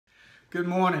Good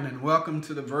morning and welcome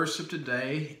to the verse of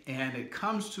today, and it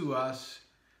comes to us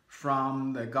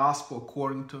from the Gospel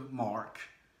according to Mark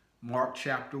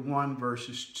chapter 1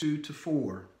 verses 2 to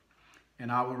 4,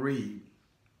 and I will read.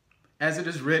 As it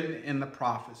is written in the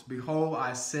prophets, behold,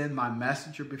 I send my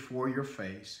messenger before your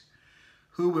face,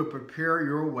 who will prepare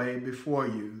your way before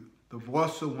you, the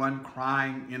voice of one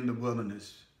crying in the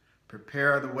wilderness,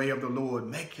 prepare the way of the Lord,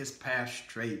 make his path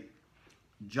straight.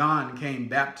 John came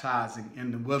baptizing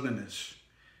in the wilderness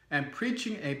and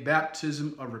preaching a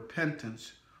baptism of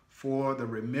repentance for the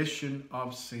remission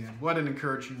of sin. What an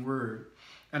encouraging word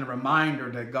and a reminder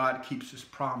that God keeps his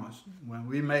promise. When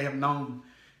we may have known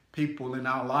people in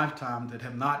our lifetime that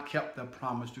have not kept their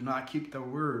promise, do not keep their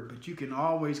word, but you can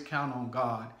always count on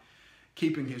God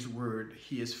keeping his word.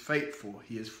 He is faithful.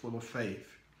 He is full of faith.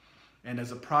 And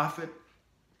as a prophecy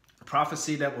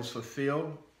that was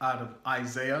fulfilled out of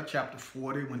Isaiah chapter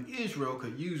 40, when Israel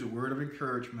could use a word of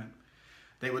encouragement,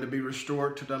 they would be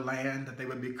restored to the land, that they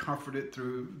would be comforted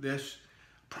through this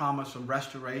promise of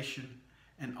restoration,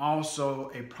 and also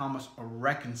a promise of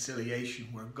reconciliation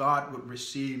where God would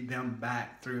receive them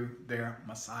back through their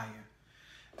Messiah.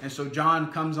 And so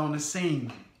John comes on the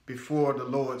scene before the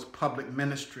Lord's public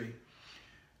ministry,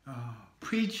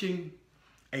 preaching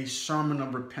a sermon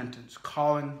of repentance,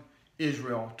 calling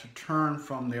Israel to turn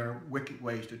from their wicked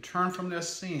ways, to turn from their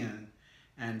sin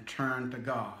and turn to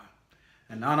God.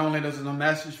 And not only is it a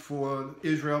message for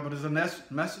Israel, but it's a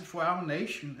message for our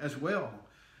nation as well,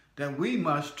 that we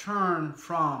must turn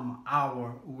from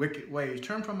our wicked ways,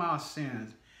 turn from our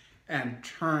sins and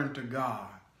turn to God.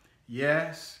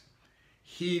 Yes,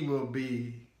 he will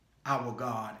be our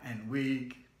God and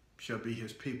we shall be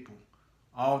his people.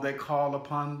 All that call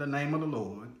upon the name of the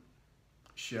Lord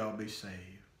shall be saved.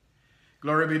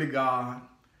 Glory be to God.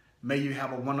 May you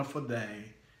have a wonderful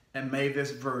day, and may this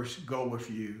verse go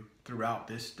with you throughout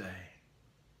this day.